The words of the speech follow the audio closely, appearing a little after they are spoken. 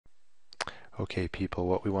Okay, people,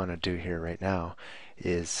 what we want to do here right now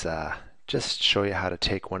is just show you how to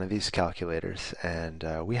take one of these calculators, and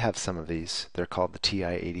we have some of these. They're called the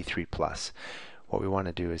TI-83 Plus. What we want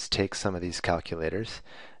to do is take some of these calculators,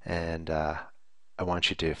 and I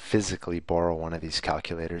want you to physically borrow one of these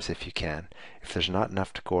calculators if you can. If there's not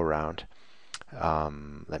enough to go around,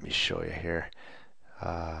 let me show you here.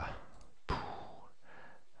 What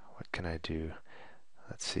can I do?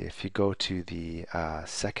 Let's see, if you go to the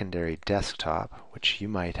secondary desktop, which you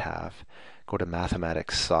might have, go to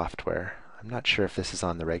Mathematics Software. I'm not sure if this is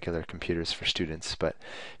on the regular computers for students, but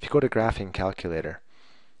if you go to Graphing Calculator,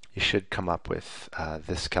 you should come up with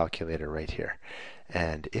this calculator right here.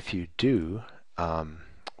 And if you do,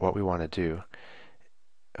 what we want to do,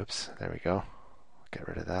 oops, there we go, get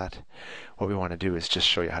rid of that. What we want to do is just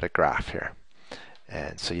show you how to graph here.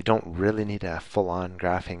 And so you don't really need a full-on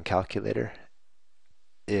graphing calculator.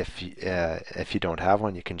 If you don't have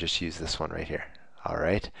one, you can just use this one right here.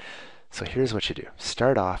 Alright, so here's what you do.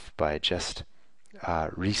 Start off by just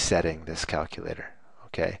resetting this calculator.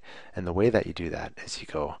 Okay, and the way that you do that is you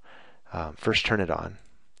go, first turn it on,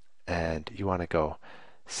 and you want to go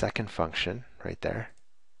second function right there,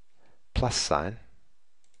 plus sign,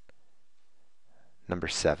 number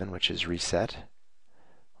 7, which is reset,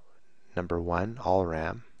 number 1, all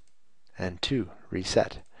RAM, and 2,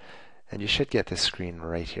 reset. And you should get this screen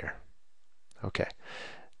right here. Okay,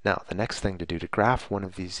 now the next thing to do to graph one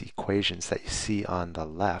of these equations that you see on the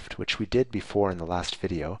left, which we did before in the last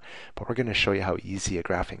video, but we're going to show you how easy a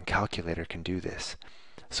graphing calculator can do this.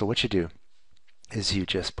 So what you do is you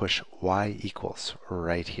just push y equals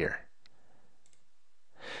right here.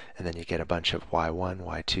 And then you get a bunch of y1,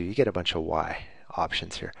 y2, you get a bunch of y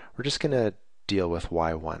options here. We're just going to deal with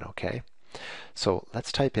y1, okay? So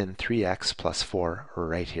let's type in 3x plus 4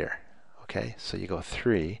 right here. Okay, so you go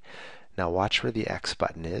 3. Now watch where the x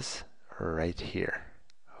button is, right here.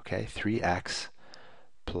 Okay, 3x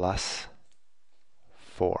plus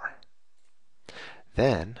 4.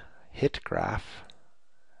 Then hit graph,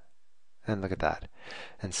 and look at that.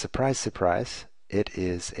 And surprise, surprise, it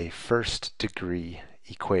is a first degree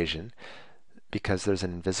equation because there's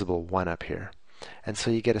an invisible 1 up here. And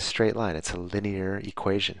so you get a straight line. It's a linear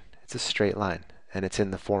equation. It's a straight line. And it's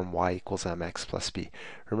in the form y equals mx plus b.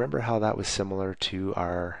 Remember how that was similar to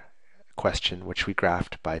our question, which we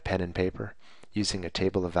graphed by pen and paper using a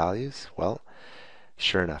table of values? Well,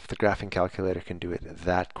 sure enough, the graphing calculator can do it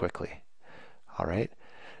that quickly. All right,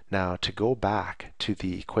 now to go back to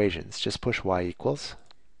the equations, just push y equals.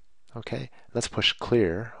 Okay, let's push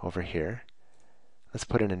clear over here. Let's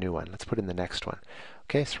put in a new one. Let's put in the next one.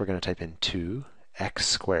 Okay, so we're going to type in 2x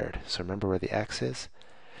squared. So remember where the x is?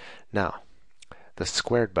 Now, the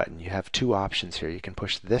squared button, you have two options here. You can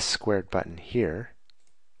push this squared button here.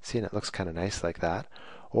 See, and it looks kind of nice like that.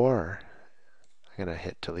 Or, I'm going to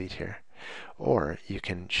hit delete here. Or you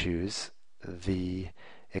can choose the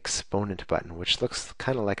exponent button, which looks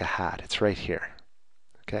kind of like a hat. It's right here.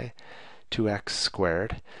 Okay, 2x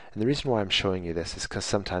squared. And the reason why I'm showing you this is because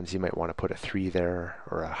sometimes you might want to put a 3 there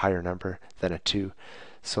or a higher number than a 2.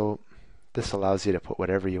 So this allows you to put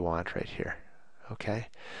whatever you want right here. Okay,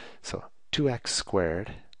 so 2x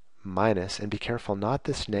squared minus, and be careful, not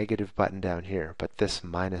this negative button down here, but this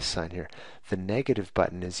minus sign here. The negative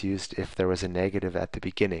button is used if there was a negative at the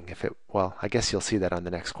beginning. If it, well, I guess you'll see that on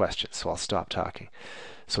the next question, so I'll stop talking.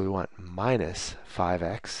 So we want minus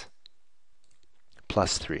 5x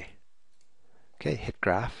plus 3. Okay, hit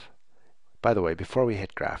graph. By the way, before we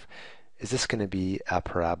hit graph, is this going to be a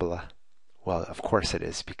parabola? Well, of course it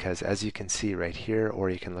is, because as you can see right here, or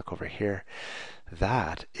you can look over here,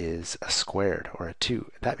 that is a squared, or a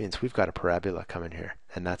 2. That means we've got a parabola coming here,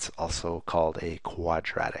 and that's also called a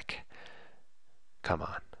quadratic. Come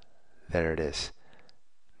on, there it is.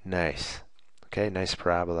 Nice. Okay, nice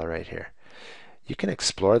parabola right here. You can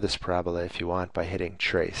explore this parabola if you want by hitting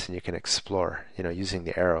trace, and you can explore, using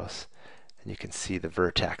the arrows. And you can see the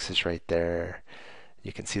vertex is right there.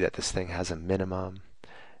 You can see that this thing has a minimum.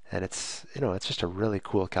 And it's just a really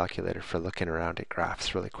cool calculator for looking around at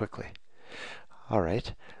graphs really quickly.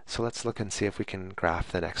 Alright, so let's look and see if we can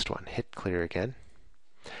graph the next one. Hit clear again.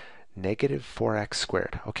 Negative 4x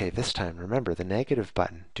squared. Okay, this time, remember, the negative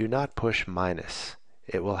button, do not push minus.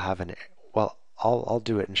 It will have an, well, I'll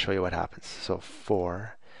do it and show you what happens. So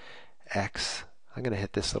 4x, I'm going to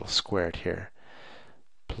hit this little squared here,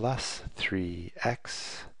 plus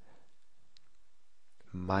 3x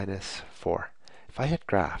minus 4. If I hit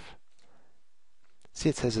graph, see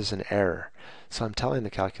it says there's an error. So I'm telling the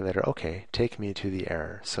calculator, okay, take me to the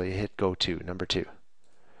error. So you hit go to, number 2.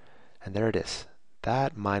 And there it is.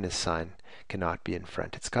 that minus sign cannot be in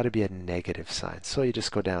front. It's got to be a negative sign. So you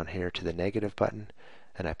just go down here to the negative button,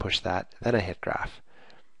 and I push that, then I hit graph.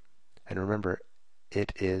 And remember,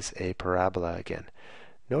 it is a parabola again.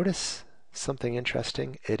 Notice something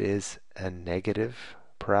interesting. It is a negative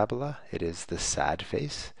parabola. It is the sad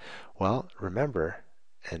face. Well, remember,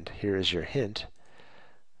 and here is your hint,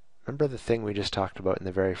 remember the thing we just talked about in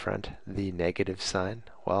the very front, the negative sign?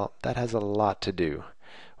 Well, that has a lot to do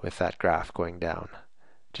with that graph going down.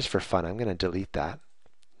 Just for fun, I'm going to delete that.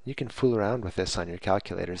 You can fool around with this on your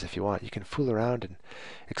calculators if you want. You can fool around and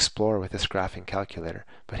explore with this graphing calculator.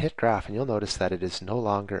 But hit graph and you'll notice that it is no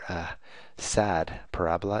longer a sad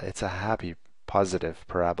parabola. It's a happy, positive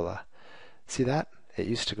parabola. See that? It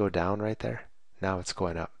used to go down right there. Now it's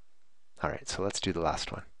going up. All right, so let's do the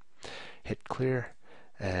last one. Hit clear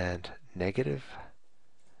and negative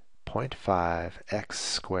 0.5 x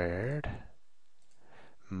squared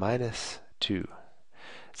minus 2.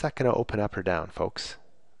 Is that going to open up or down, folks?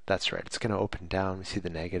 That's right, it's going to open down. We see the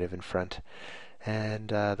negative in front. And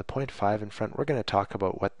the 0.5 in front, we're going to talk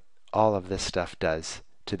about what all of this stuff does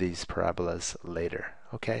to these parabolas later.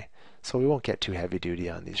 Okay? So we won't get too heavy duty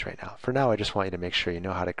on these right now. For now, I just want you to make sure you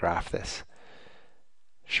know how to graph this.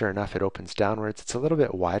 Sure enough, it opens downwards. It's a little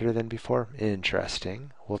bit wider than before.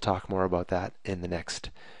 Interesting. We'll talk more about that in the next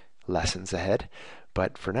lessons ahead.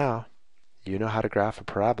 But for now, you know how to graph a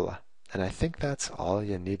parabola. And I think that's all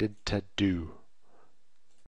you needed to do.